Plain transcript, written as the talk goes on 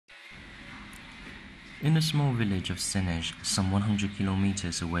In the small village of Senej, some 100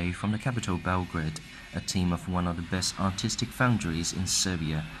 kilometers away from the capital Belgrade, a team of one of the best artistic foundries in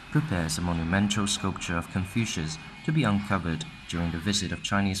Serbia prepares a monumental sculpture of Confucius to be uncovered during the visit of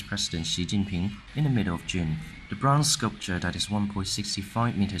Chinese President Xi Jinping in the middle of June. The bronze sculpture that is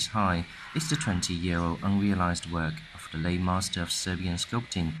 1.65 meters high is the 20-year-old unrealized work of the late master of Serbian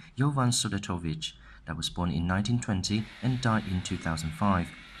sculpting Jovan Sudetovic that was born in 1920 and died in 2005.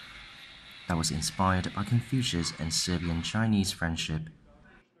 That was inspired by Confucius and Serbian-Chinese friendship.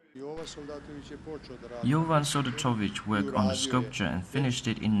 Jovan Sudetovic worked on the sculpture and finished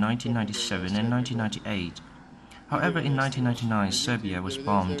it in 1997 and 1998. However, in 1999, Serbia was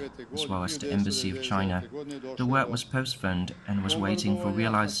bombed, as well as the embassy of China. The work was postponed and was waiting for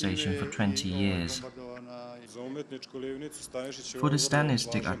realization for 20 years. For the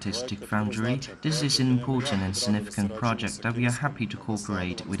Stanistic Artistic Foundry, this is an important and significant project that we are happy to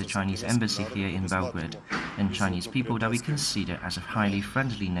cooperate with the Chinese embassy here in Belgrade and Chinese people that we consider as a highly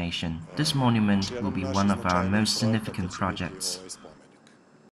friendly nation. This monument will be one of our most significant projects.